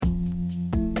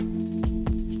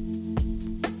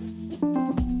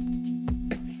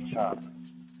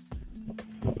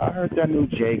I heard that new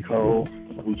Jcole,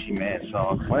 Gucci Man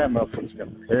song. Why that motherfuckers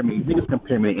compare me? Niggas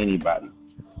compare me to anybody.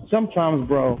 Sometimes,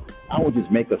 bro, I would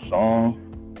just make a song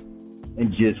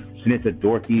and just send it to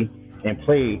Dorky and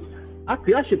play. I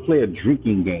should play a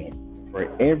drinking game for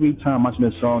every time I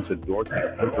send a song to Dorky.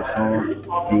 I put the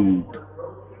song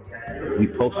we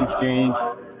post exchange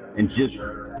and just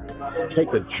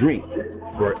take a drink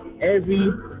for every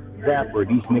rapper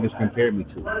these niggas compare me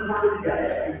to.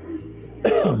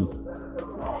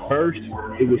 First,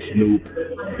 it was Snoop,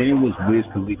 then it was Wiz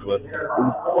Khalifa.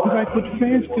 You guys put your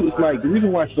fans too. It's like, the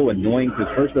reason why it's so annoying, because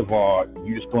first of all,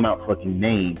 you're just throwing out fucking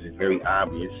names. It's very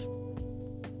obvious.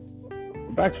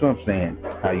 Back to what I'm saying,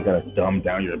 how you gotta dumb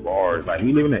down your bars. Like,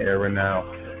 we live in an era now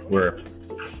where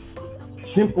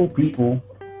simple people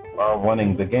are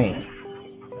running the game.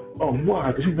 Oh,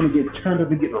 why? Because people want to get turned up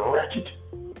and get ratchet.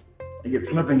 They get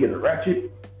turned up and get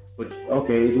ratchet. But,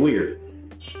 okay, it's weird.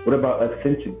 What about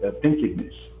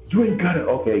authenticness? You ain't got it.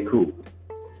 Okay, cool.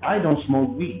 I don't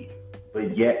smoke weed,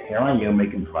 but yet here I am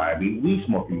making 5 weed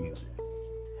smoking music.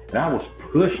 And I was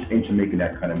pushed into making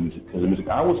that kind of music because the music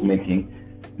I was making,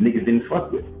 niggas didn't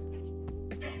fuck with.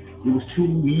 It was too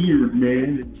weird,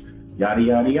 man. Yada,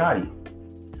 yada, yada.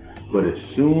 But as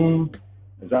soon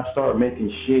as I started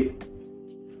making shit,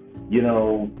 you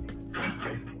know,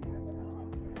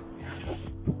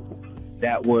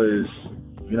 that was,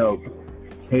 you know,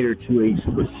 catered to a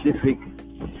specific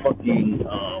fucking,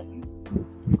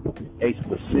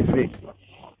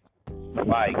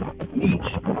 like,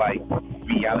 niche, like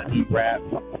reality rap.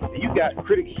 And you got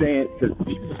critics saying, because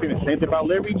people saying the same thing about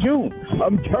Larry June.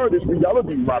 I'm tired of this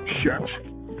reality rap shit.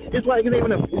 It's like, it's not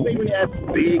even as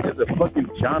big as a fucking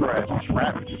genre as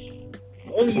trap.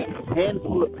 Only a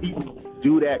handful of people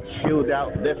do that chilled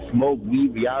out, let's smoke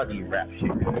weed reality rap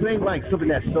shit. It ain't like something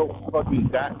that's so fucking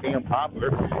goddamn popular.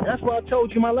 And that's why I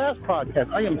told you in my last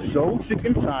podcast. I am so sick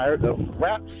and tired of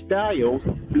rap styles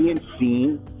being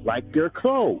seen like they're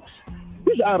clothes.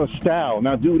 It's out of style.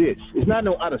 Now do this. It's not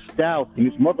no out of style thing.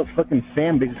 It's motherfucking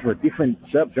fan bases for different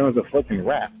subgenres of fucking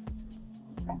rap.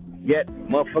 Yet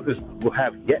motherfuckers will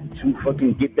have yet to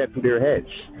fucking get that through their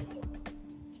heads.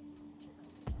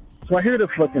 So I hear the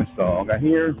fucking song. I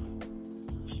hear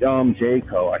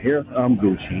Jcole. I hear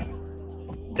Gucci.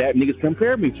 That niggas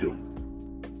compare me to.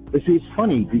 But see, it's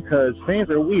funny because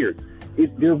fans are weird.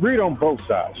 They're weird on both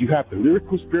sides. You have the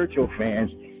lyrical, spiritual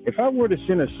fans. If I were to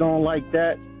sing a song like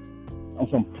that, on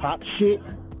some pop shit,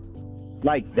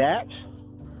 like that,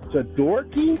 to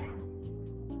Dorky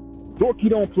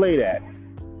don't play that.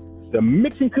 The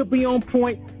mixing could be on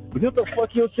point, but what the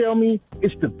fuck you'll tell me?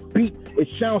 It's the beat. It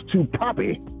sounds too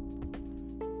poppy.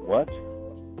 What?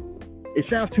 It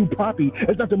sounds too poppy.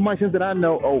 It's not the mindset that I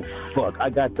know. Oh, fuck, I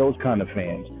got those kind of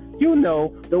fans. You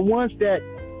know, the ones that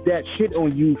shit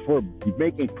on you for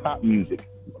making pop music,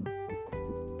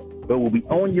 but will be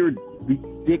on your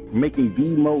dick making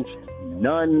the most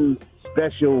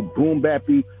non-special,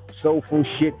 boom-bappy, soulful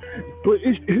shit. But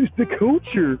it's the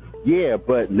culture. Yeah,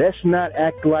 but let's not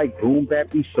act like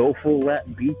boom-bappy, soulful rap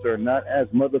beats are not as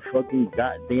motherfucking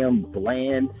goddamn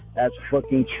bland as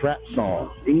fucking trap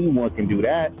songs. Anyone can do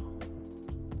that.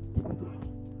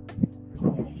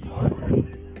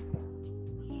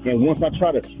 And once I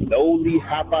try to slowly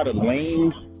hop out of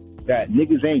lanes that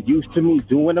niggas ain't used to me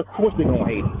doing, of course they gonna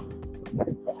hate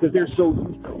it. Because they're so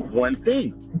used to one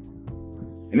thing.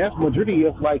 And that's the majority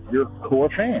of, like, your core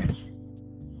fans.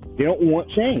 They don't want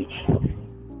change.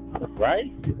 Right?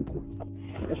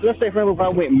 And so let's say, for example, if I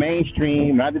went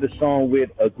mainstream and I did a song with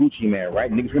a Gucci Man,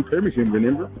 right? Niggas compare me to him,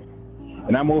 remember?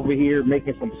 And I'm over here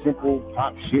making some simple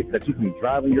pop shit that you can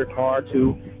drive in your car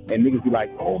to, and niggas be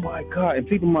like, oh my God. And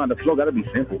keep in mind, the flow gotta be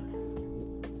simple.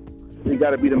 It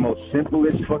gotta be the most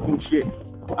simplest fucking shit.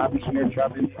 I be sitting there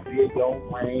dropping big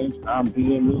old range, I'm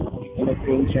being me,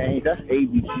 anything change. That's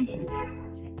ABC shit.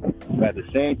 But at the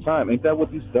same time, ain't that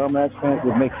what these dumbass fans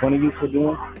would make fun of you for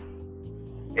doing?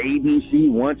 ABC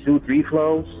 1, 2, 3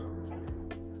 flows,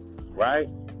 right?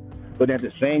 But at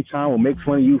the same time, will make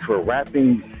fun of you for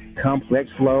rapping complex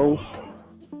flows,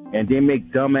 and then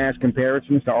make dumbass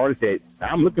comparisons to artists that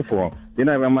I'm looking for them. Then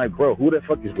I'm like, bro, who the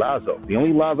fuck is Lazo? The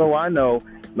only Lazo I know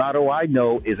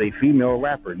is a female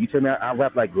rapper. You tell me I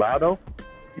rap like Lotto?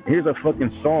 Here's a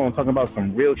fucking song talking about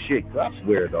some real shit. I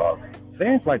swear, dog.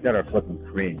 Fans like that are fucking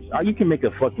cringe. You can make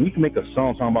a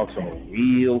song talking about some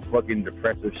real fucking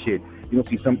depressive shit. You don't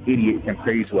see some idiot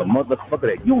compare you to a motherfucker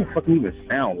that you don't fucking even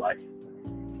sound like.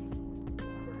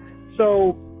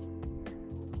 So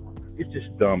it's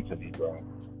just dumb to me, bro.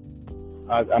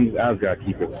 I've got to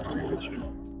keep it straight with you.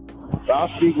 So I'll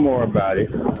speak more about it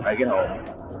when I get home.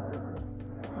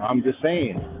 I'm just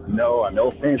saying, I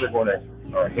know fans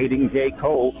are hating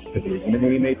Jcole because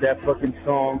when he made that fucking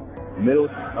song, Middle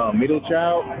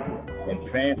Child, and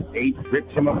fans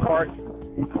ripped him apart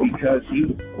because he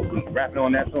was rapping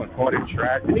on that song and called it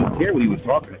trash. They didn't care what he was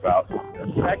talking about.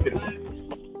 The fact that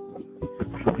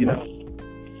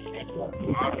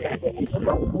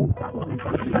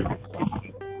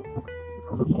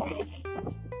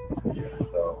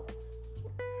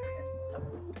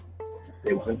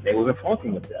so they wasn't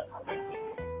fucking with that.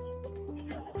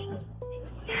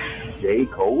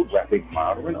 Jcole rapping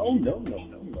modern. Oh no,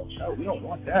 we don't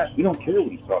want that. We don't care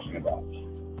what he's talking about.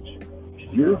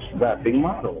 You're rapping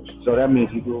model. So that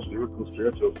means you lyrical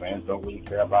spiritual fans don't really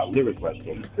care about lyrics like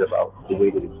that. You care about the way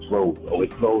that it flows. Oh,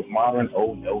 it flows modern.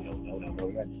 Oh no,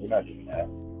 we're not doing that.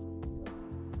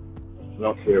 We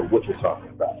don't care what you're talking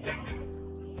about.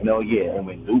 And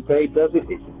when Lupe does it,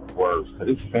 it's worse because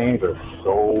his fans are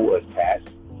so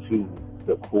attached to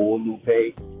the cool Lupe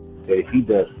that if he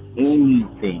does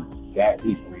anything that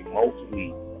is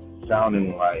remotely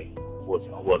sounding like what's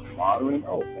modern,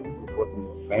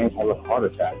 fans have a heart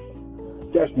attack.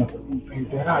 That's not the Lupe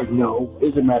that I know. It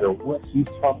doesn't matter what he's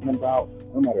talking about,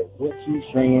 no matter what he's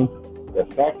saying. The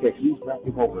fact that he's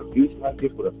rapping over beats like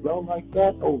this with a flow like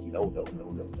that, oh no.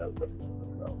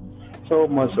 So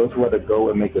much so to let it go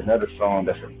and make another song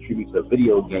that's a tribute to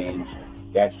video games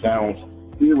that sounds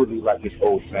eerily like his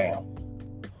old sound.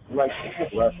 Like,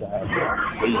 Russia has a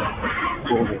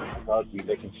cool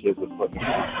relationship with fucking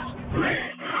games. You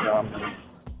know what I mean?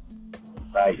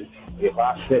 Like, if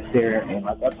I sit there and,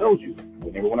 like I told you,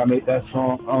 when I made that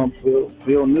song,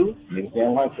 Feel New, niggas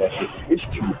didn't like that shit. It's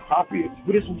too popular.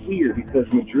 But it's weird because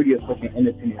the majority of fucking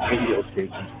independent radio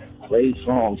stations play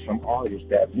songs from artists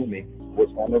that mimic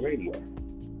what's on the radio.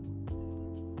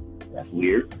 That's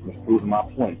weird. It's proving my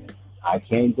point. I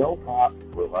can't go pop,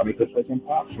 but I make a fucking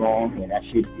pop song, and that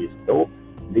shit is dope.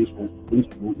 These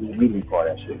people really call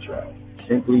that shit trash.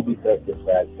 Simply because the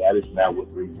fact that is not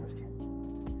what brings us.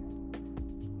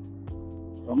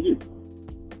 From you.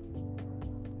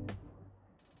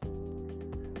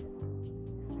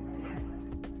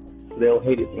 They'll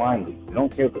hate it blindly. They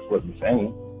don't care if it's what you're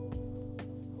saying.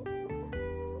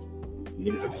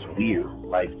 It's weird.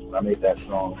 Like, I made that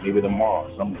song, maybe tomorrow.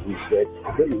 Someone who said,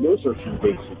 hey, those are some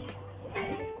basics.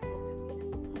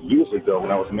 Years ago,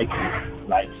 when I was making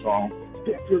like songs,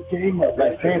 step your game up.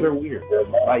 Like, fans are weird.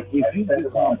 Like, if you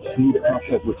become too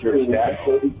concept with your staff,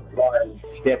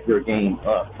 step your game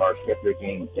up or step your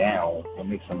game down and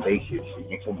make some basic shit.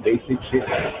 Make some basic shit.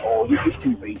 Oh, you're just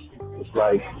too basic. It's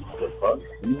like, the fuck?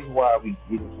 This is why we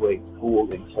get this way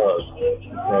cool and tough.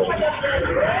 Because,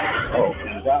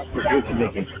 God forbid you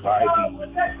making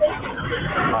 5D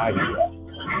rap.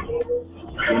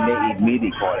 And they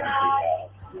immediately call that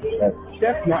free rap.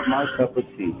 That's not my cup of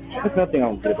tea. That's nothing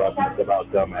I'm good about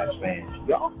dumbass fans.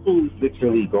 Y'all fools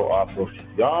literally go off of,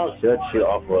 y'all judge shit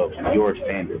off of your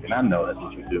standards. And I know that's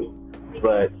what you do.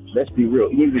 But let's be real,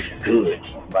 even if it's good.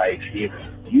 Like, if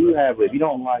you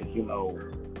don't like,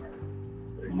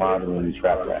 modern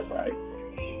trap rap, right?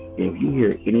 If you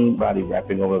hear anybody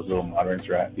rapping over those little modern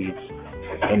trap beats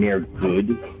and they're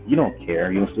good, you don't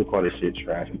care. You don't still call this shit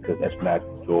trash because that's not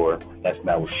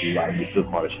what you like. You still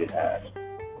call this shit ass,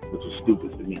 which is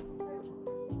stupid to me.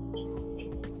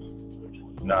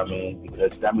 You know what I mean?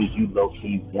 Because that means you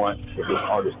low-key want for this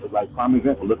artist to, like, prime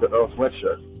example, look at Earl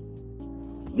Sweatshirt.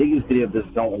 Niggas there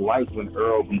just don't like when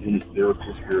Earl be in his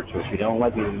lyrical spiritual shit. They don't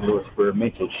like his little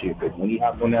experimental shit. But when he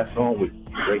hopped on that song with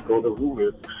Draco the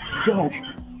Ruler,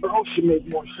 Earl should make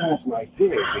more songs like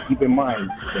this. But keep in mind,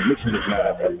 the mixing is not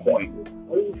at that point.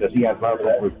 Because he has a lot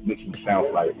of mixing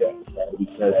sounds like that.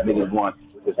 Because niggas want,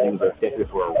 because niggas are desperate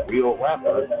for a real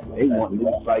rapper, they want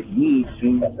niggas like me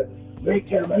to make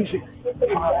their music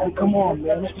pop. Come on,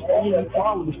 man. Let's the only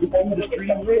problem. It's the industry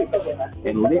mix.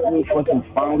 And let me fucking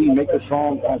finally make a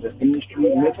song as an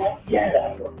industry mix.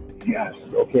 Yeah. Yes.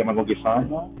 Okay, am I going to get signed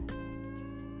now?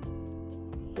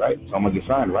 Right? So I'm going to get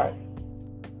signed, right?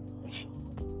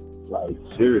 Like,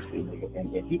 seriously, nigga.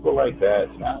 And people like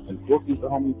that, not in bookies, the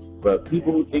homies, but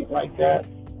people who think like that,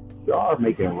 y'all are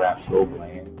making rap so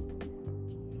bland.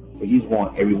 But you just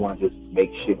want everyone to just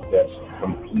make shit that's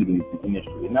competing with the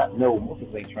industry. And most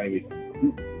people ain't trying to be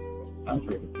competing. I'm trying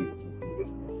to compete.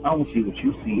 I don't see what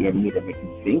you see in me that makes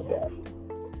you think that.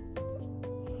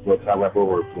 What's I rap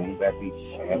over boom bap beats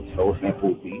and soul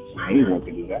sample beats? Anyone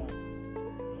can do that.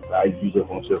 I use it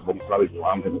on yourself, but he's probably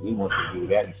blind and he wants to do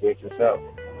that and say it yourself.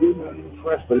 You're not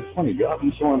impressed, but it's funny. Y'all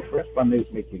be so impressed by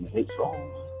niggas making hit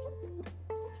songs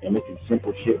and making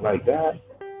simple shit like that.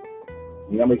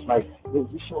 You know, it's like,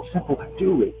 it's so simple to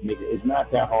do it, nigga. It's not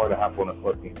that hard to hop on a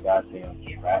fucking goddamn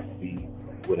track beat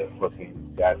with a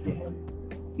fucking goddamn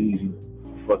easy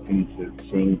fucking to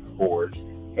sing chorus.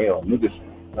 Hell, niggas,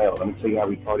 hell, let me tell you how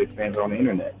retarded fans are on the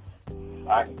internet.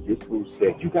 This fool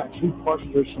said, you got two parts of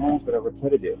your songs that are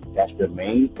repetitive. That's the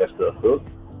hook,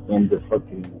 and the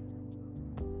fucking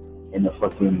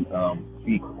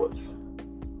pre-chorus.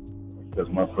 Because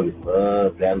motherfuckers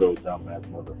love that little dumbass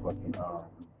motherfucking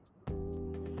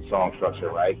song structure,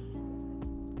 right?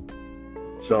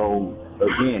 So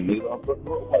again,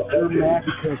 they're mad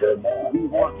because we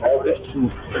want artists to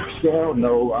excel.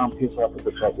 No, I'm pissed off at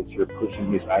the fact that you're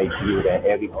pushing this idea that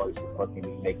every artist is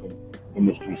fucking making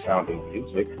industry sounding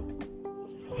music.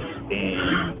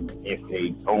 And if they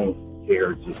don't,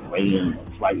 they're just lame.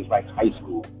 It's like high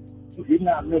school. If you're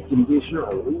not making this, you're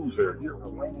a loser. You're a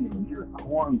lame. You're a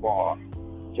cornball.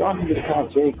 Y'all niggas call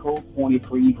Jcole corny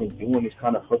for even doing this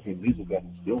kind of fucking music that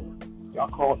he's doing. Y'all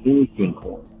call anything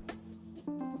corny.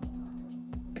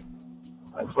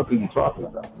 Like, what are you talking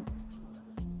about?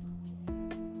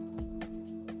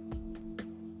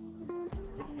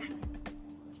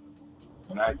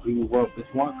 And I agree with what this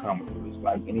one comment. It's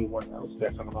like anyone else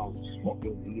that's talking about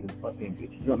smoking weed and fucking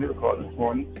bitches. You don't never call them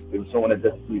corny. If someone that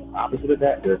does the opposite of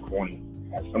that, they're corny.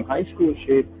 That's some high school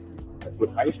shit. That's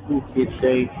what high school kids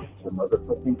say to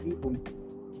motherfucking people.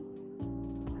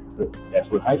 That's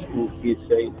what high school kids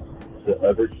say to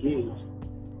other kids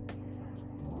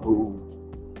who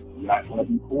not want to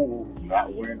be cool,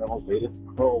 not wearing the most latest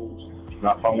clothes,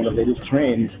 not following the latest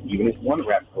trends. Even if one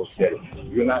rap coach said it,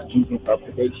 you're not using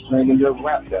up-to-date slang in your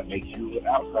rap. That makes you an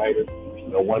outsider. You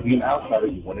don't want to be an outsider.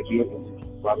 You want to be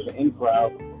part of the in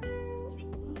crowd.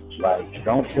 Like,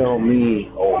 don't tell me,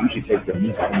 oh, you should take the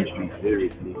music industry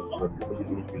seriously.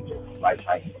 Like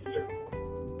high school.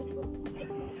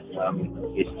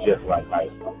 It's just like high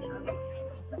school.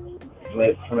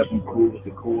 Let's try to be cool with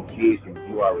the cool kids, and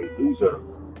you are a loser.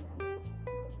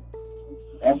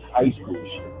 That's high school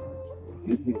shit.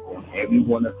 You think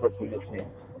everyone is putting a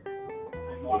chance.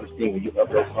 You understand when you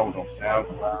upload songs on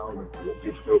SoundCloud and your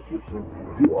digital system,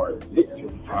 you are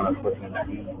literally trying to put in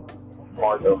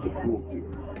part of the cool kid.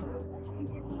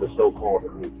 The so-called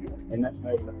cool kid. And that's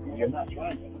not even, you're not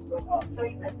trying to.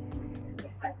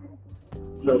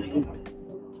 So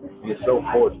it's so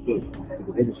forced too.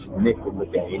 Because they just sniff and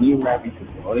look at any rap you can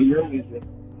put on your music.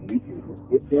 You can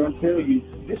sit there and tell you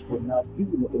this would not be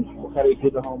how they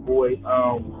did the homeboy,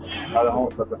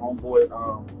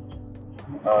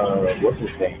 what's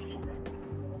his name?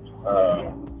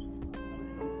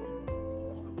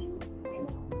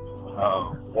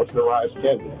 What's the rise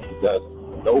Kevin? He does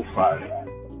no fire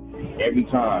every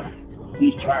time.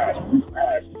 He's trash.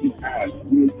 He's ass.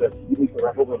 You need to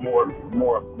rap over more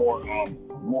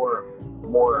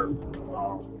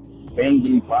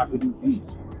banging, positive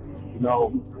beats. You know,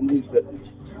 he needs to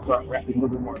start rapping a little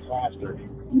bit more faster.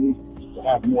 He needs to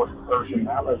have more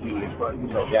personality as far as, you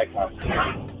know, that kind of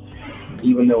thing.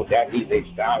 Even though that is a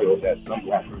style that some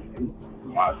rappers do.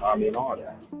 I mean, all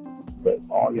that. But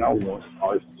all y'all want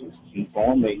is to just keep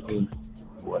on making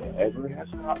whatever has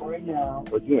hot right now.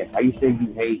 Again, how you say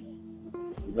you hate,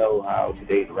 you know, how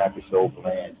today's rap is so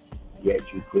bland, yet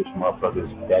you push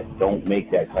motherfuckers that don't make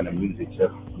that kind of music to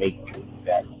make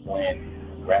that bland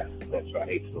rap. That's why I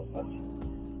hate so much.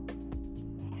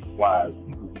 Why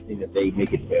people think that they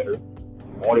make it better?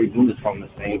 All they do is from the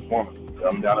same formula.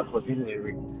 Come down a fucking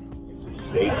lyric. It's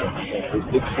just say something.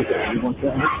 It's shit that everyone can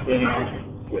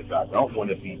understand. Which I don't want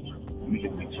to be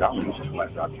musically challenged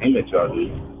like I came at y'all do.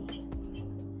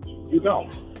 You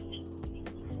don't.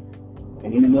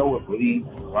 And you know what really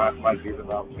grinds my gears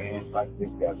about fans like this,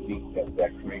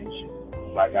 that cringe?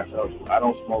 Like I told you, I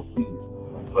don't smoke weed.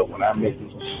 But when I make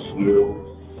these slow,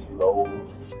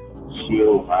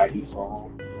 vibey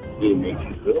songs, it makes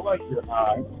you feel like you're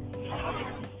high.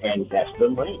 And that's the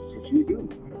length that you do.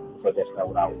 But that's not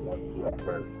what I want to do at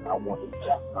first. I want to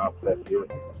have complex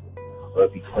lyrics.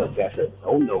 But because that's a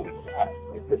no-no inside,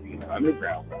 it could be an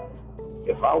underground rap.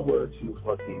 If I were to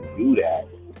fucking do that,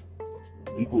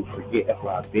 people forget that's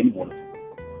what I've been wanting to do.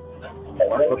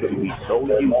 Motherfuckers be so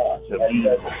used to be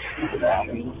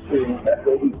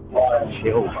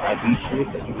chill, vibey shit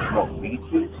that you smoke weed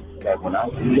to, that when I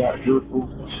do that beautiful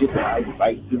shit that I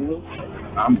like doing,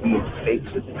 I'm being fake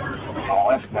to them. Oh,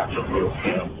 that's not the real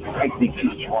him. I think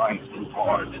he's trying too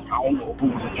hard. I don't know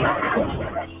who's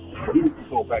trying to. But he used to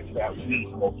go back to that weed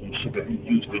smoking shit that he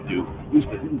used to do. He used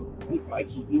to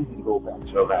go back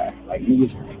to that. Like, he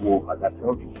used to, well, like I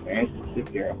told you, fans will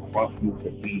sit there and want you to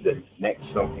be the next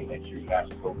something that you're not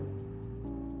supposed to be.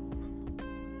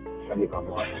 Tell me if I'm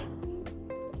lying.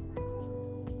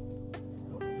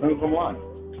 Tell me if I'm lying.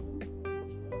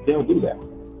 They'll do that.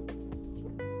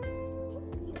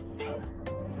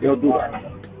 They'll do that.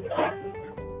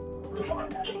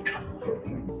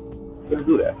 gonna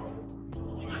do that.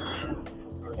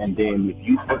 And then if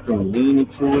you fucking lean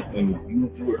into it and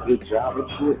you do a good job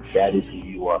into it, that is who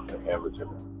you are forever to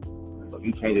them. So if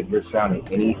you change your sound in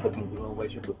any fucking different way,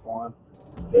 shape, or form,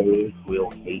 they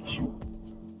will hate you.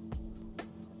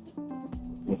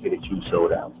 And say that you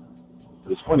sold out.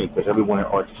 But it's funny because everyone in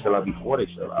art sell out before they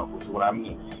sell out, which is what I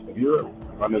mean. If you're an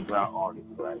underground artist,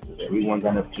 right, everyone's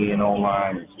on the being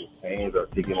online and just fans are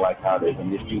thinking like how the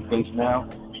industry thinks now,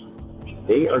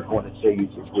 they are going to tell you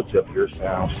to switch up your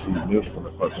sound to music on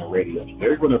the fucking radio.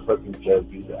 They're going to fucking tell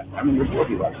you that. I mean, they're going to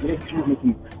be like, yeah, you're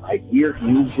making like weird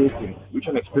music and you're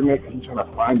trying to experiment and you're trying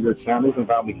to find your sound. It isn't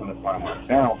about me trying to find my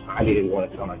sound. I didn't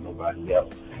want to sound like nobody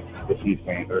else. But these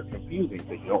fans are confusing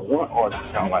because you don't want artists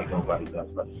to sound like nobody else.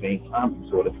 But at the same time, you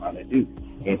sort of trying to do.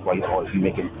 And it's why you always be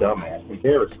making dumbass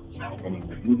comparisons. And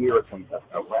when you hear a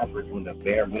rapper doing the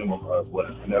bare minimum of what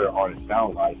another artist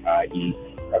sounds like, i.e.,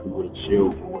 rapping with a chill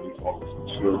voice or with some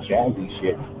chill jazzy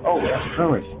shit, oh, that's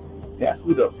currency. That's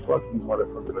who the fuck you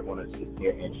motherfuckers are going to sit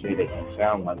there and say they can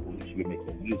sound like when you should make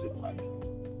the music like.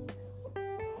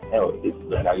 Hell, it's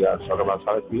how y'all talk about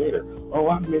Tyler Creator. Oh,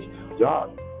 I miss y'all.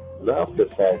 Love the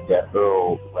fact that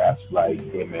Earl raps like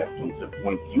MF to the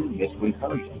point you miss when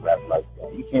Curry rap like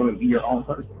that. You can't even be your own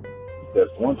person.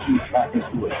 Because once you tap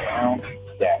into a sound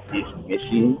that is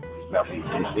missing, it's not really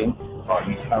missing, or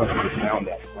you tap into a sound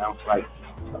that sounds like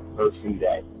a person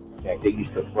that they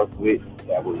used to fuck with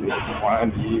that was in the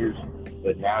prime years,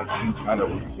 but now you trying to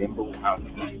resemble how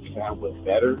he used to sound but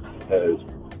better because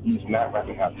he's not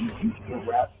rapping how he used to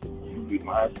rap. You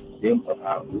remind them of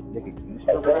how this nigga used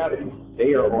to rap.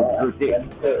 They are on your dick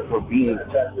for being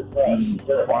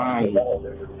the prime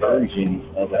version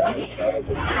of an understand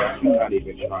that you're not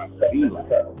even trying to be like.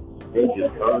 They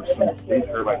just heard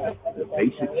like the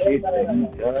basic shit that he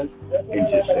does and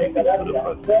just say this for the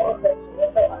fucking part.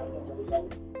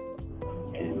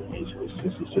 And it's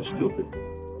just stupid.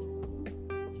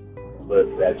 But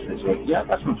that's just like, yeah, I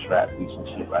got some trap beats and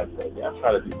shit like that. Yeah, I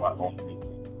try to do my own thing.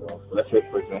 So let's say,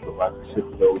 for example, if I can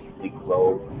shift those big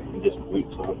clothes and just wait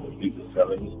till what the beat is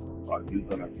telling me, are you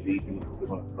gonna leave me? You're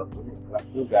gonna fuck with it. But I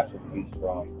still got some beats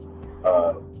from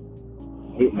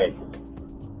Hitmakers.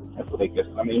 That's what they guess.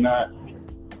 I mean, not.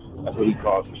 That's what he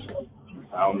calls himself.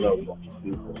 I don't know what you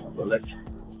do, but let's.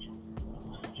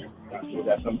 I still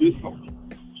got some beats from him.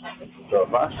 So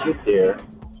if I sit there.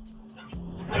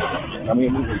 I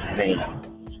mean, we can name.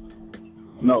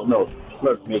 No,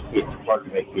 Clark make hits.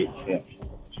 Clark make hits. Yeah.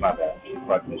 My bad.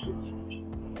 Clark make hits.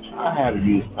 I have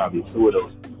used probably two of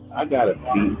those. I got a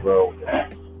beat, bro,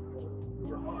 that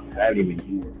I didn't even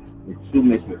use. It's 2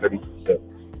 minutes and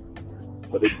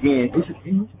 30%. But again, it's a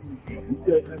thing.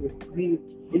 Because I was playing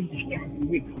industry.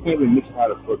 You can't even mix how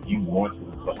the fuck you want to.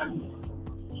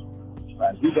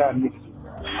 Right? You got mixing.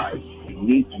 Right? You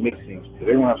need mixing. So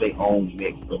they don't have their own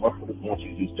mix. So motherfuckers want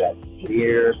you to use that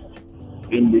clear,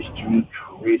 industry,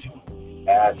 crisp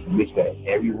ass mix that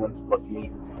everyone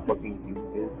fucking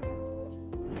uses.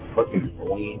 Fucking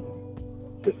annoying.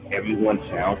 Because everyone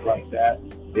sounds like that.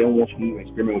 They don't want you to even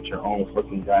experiment with your own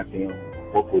fucking goddamn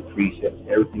vocal presets.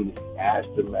 Everything has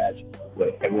to match what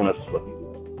everyone else is fucking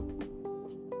doing.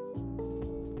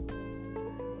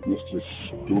 It's just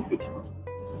stupid.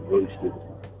 It's really stupid.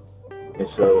 And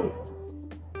so,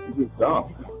 it's just dumb.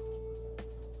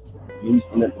 You need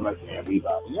to listen like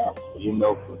everybody else. You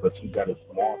know, but you got a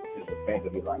small group of fans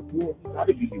that be like, yeah, you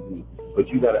gotta be unique. But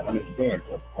you gotta understand,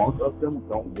 a bunch of them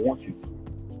don't want you to.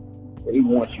 They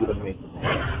want you to make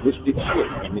this shit.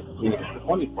 And it's the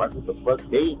funny part is the fuck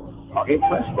they are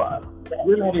impressed by.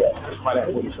 We're not impressed by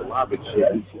that Willie Salabic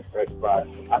shit. We're impressed by,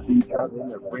 I think y'all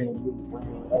in a brand new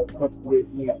brand, fuck with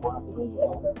me,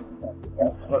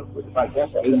 like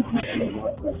that's 80%.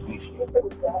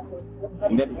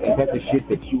 And that's the shit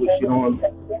that you would shit on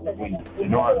when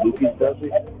Bernard Lucas does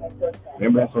it.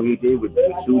 Remember that's what he did with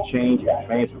the 2 Chainz and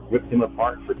fans ripped him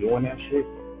apart for doing that shit?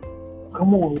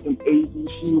 Come on with them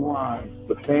ABC lines.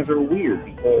 The fans are weird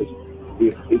because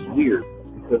it's weird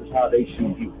because it's how they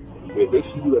see you. If they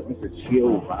see you as Mr.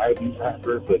 Chill, vibey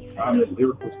rapper, but kind of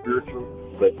lyrical, spiritual,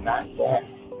 but not that.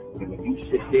 And when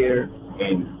you sit there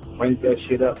and print that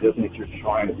shit up, doesn't mean you're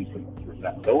trying to be something you're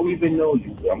not. Don't even know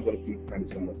you, but I'm going to keep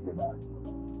printing someone you're not.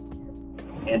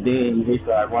 And then here's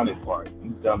the ironic part. You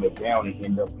dumb it down and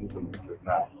end up being something you're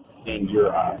not. In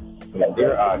your eyes. But in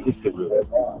their eyes, it's the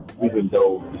real. Even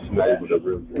though it's not even the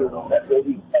real deal. That's what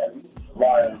we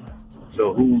have.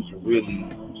 So who's really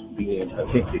being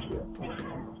authentic here?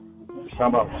 It's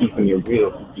talking about keeping it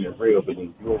real, but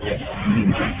then you're just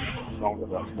songs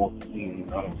about smoking weed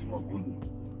and I don't smoke weed.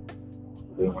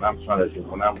 Then when I'm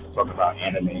talking about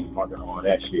anime and manga and all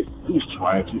that shit, he's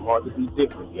trying too hard to be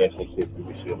different. Yes, they said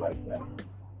stupid shit like that.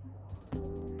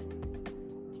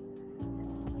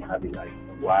 I'd be like,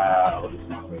 wow, this is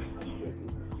crazy.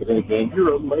 But then again,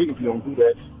 you're a lame if you don't do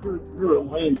that. You're a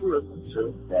lame, you're a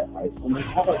teacher. That high school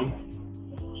mentality.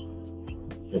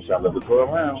 Since y'all love to go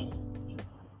around.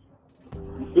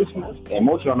 And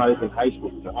most of y'all not even in high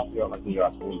school. So half of y'all like in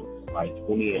your 20s, like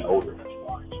 20 and older.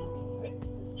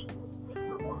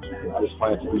 I just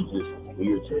find it to be just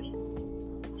weird to me.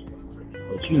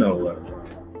 But you know what?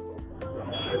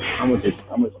 I'm gonna think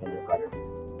about it.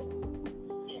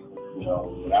 You know,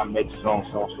 when I make songs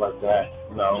like that,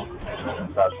 you know,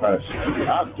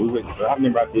 I'll do it. But I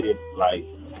remember I did it like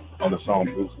on the song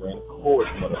Bruce Wayne. Of course,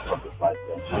 motherfuckers like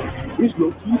that. It's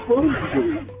no too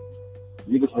fun.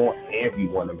 Niggas want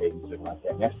everyone to make music like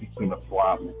that. That's between the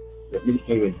problem. That niggas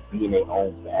can't even be in their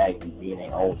own bag and be in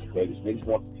their own space. Niggas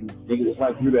want to, it's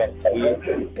like you that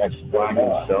kid that's by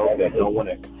himself, that don't want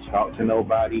to talk to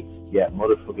nobody. Yeah,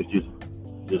 motherfuckers just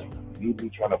you be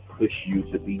trying to push you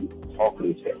to be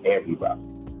talkative to everybody.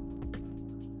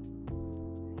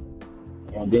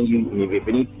 And then if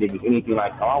anything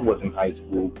like how I was in high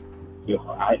school, if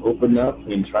I open up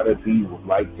and try to be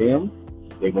like them,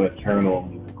 they're gonna turn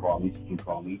on me and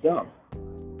call me dumb.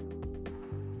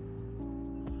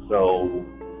 So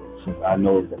since I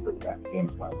know that that came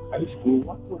from high school,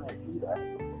 why would I do that?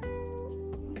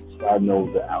 So I know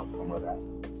the outcome of that.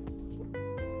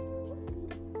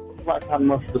 It's like how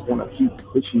motherfuckers want to keep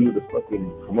pushing you to fucking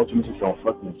promote your music on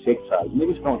fucking TikTok.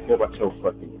 Niggas don't care about your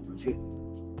fucking music.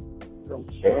 They don't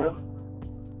care.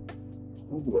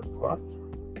 Don't give a fuck.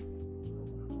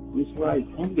 It's like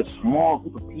only a small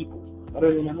group of people. I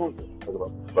don't even know what to talk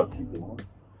about the fuck you doing.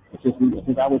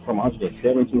 Since I went from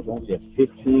 117 to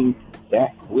 115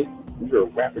 that quick, these are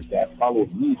rappers that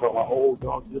followed me, talking about, oh,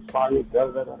 dog, just fire, da.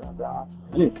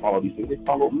 I didn't follow these things, they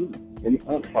followed me. And they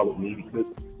unfollowed me because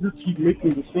you keep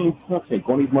making the same content.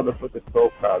 Go on these motherfuckers'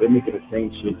 profile, they're making the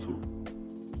same shit too.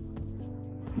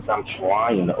 Because I'm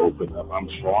trying to open up, I'm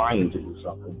trying to do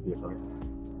something different.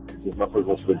 Because motherfuckers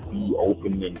wants to be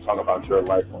open and talk about your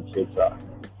life on TikTok.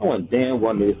 I want damn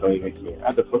one niggas don't even care. I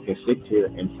have to fucking sit here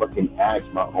and fucking ask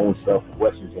my own self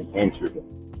questions and answer them.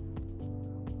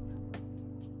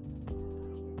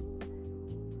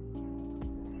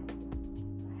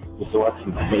 Just so I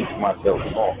can make myself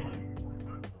talk.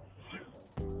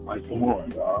 Like, come on,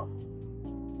 dog.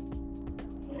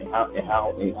 And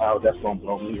how that's gonna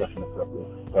blow me up in a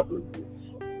couple of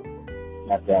years.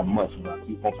 Not that much. You know, I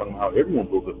keep on talking about how everyone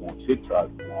goes up on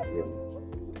TikTok. Not really.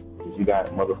 Because you got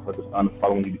motherfuckers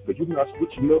unfollowing you because you're not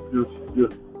switching up your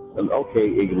okay,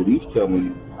 at least tell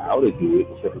me how to do it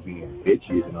instead of being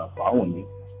bitches and unfollowing me.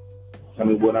 Tell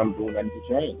me what I'm doing that needs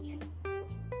to change.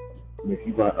 And if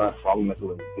you're going to unfollow me like a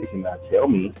bitch and not tell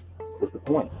me, what's the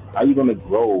point? How are you going to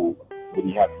grow when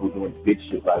you have people doing bitch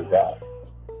shit like that?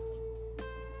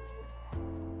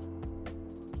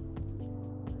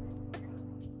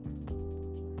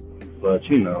 But,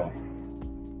 you know,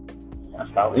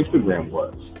 that's how Instagram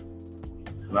was.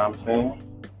 You know what I'm saying?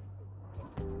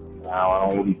 Now I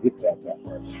don't really get that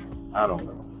much. I don't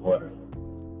know. Whatever.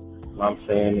 What I'm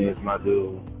saying is, my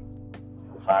dude,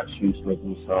 if I choose to make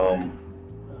me some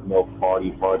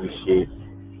party shit,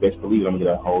 best believe I'm gonna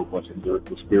get a whole bunch of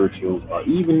lyrical spirituals or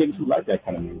even niggas who like that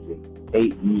kind of music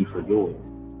hate me for doing it.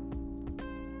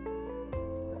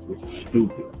 Which is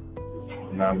stupid.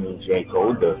 You know what I mean?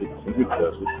 Jcole does it, Kendrick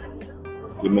does it.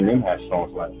 Eminem has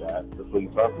songs like that. That's what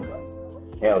you're talking about.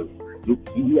 Hell yeah.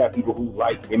 You have people who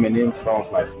like Eminem songs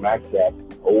like Smack That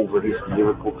over his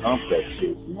lyrical complex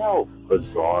shit. You know,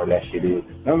 bizarre that shit is.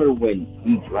 Remember when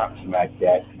he dropped Smack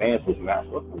That, fans was not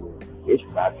fucking with it. It's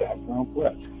not that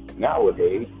complex.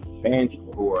 Nowadays, fans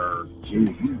who are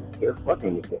Jay-Z, they're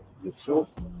fucking with it. It's so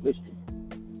simplistic.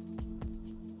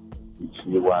 You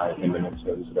see why Eminem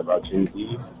said this about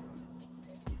Jay-Z?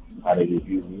 How they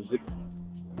review music?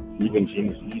 Even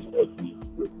Jay-Z's agree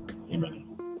with Eminem.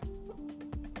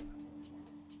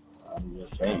 I'm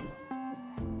just saying.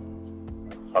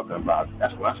 Talking about,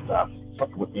 that's when I stopped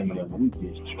fucking with Eminem when he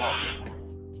did Trump.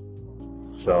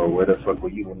 So where the fuck were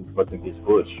you when he fucking did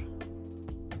Bush?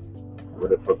 Where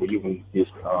the fuck were you when he did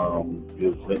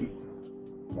Bill Clinton?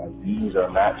 Like, these are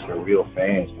not your real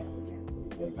fans.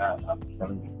 They're not, I'm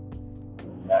telling you.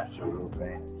 They're not your real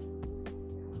fans.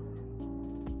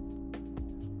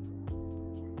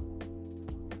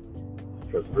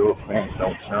 Because real fans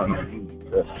don't turn on you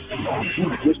because you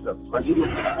just a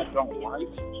president I don't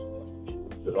like.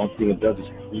 The only thing it does is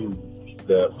clean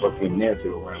the fucking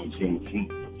narrative around Jay-Z.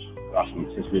 Awesome,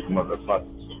 since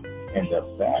motherfuckers. And the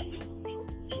fact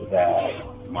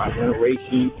that my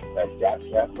generation adapts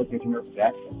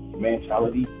that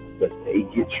mentality, but they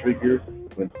get triggered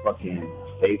when fucking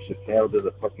Dave Chappelle does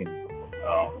a fucking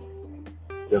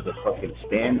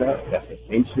stand up that's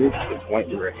offensive to the point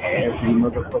where every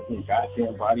motherfucking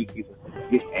goddamn body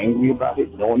gets angry about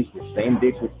it, knowing it's the same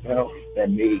Dave Chappelle that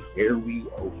made very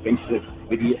offensive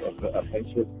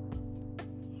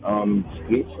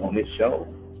skits on his show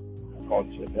called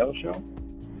the Chappelle Show.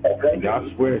 And y'all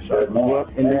swear, so I grew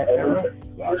up in that era.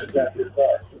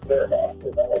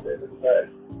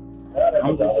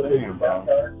 I'm just saying, bro.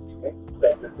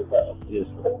 Yes.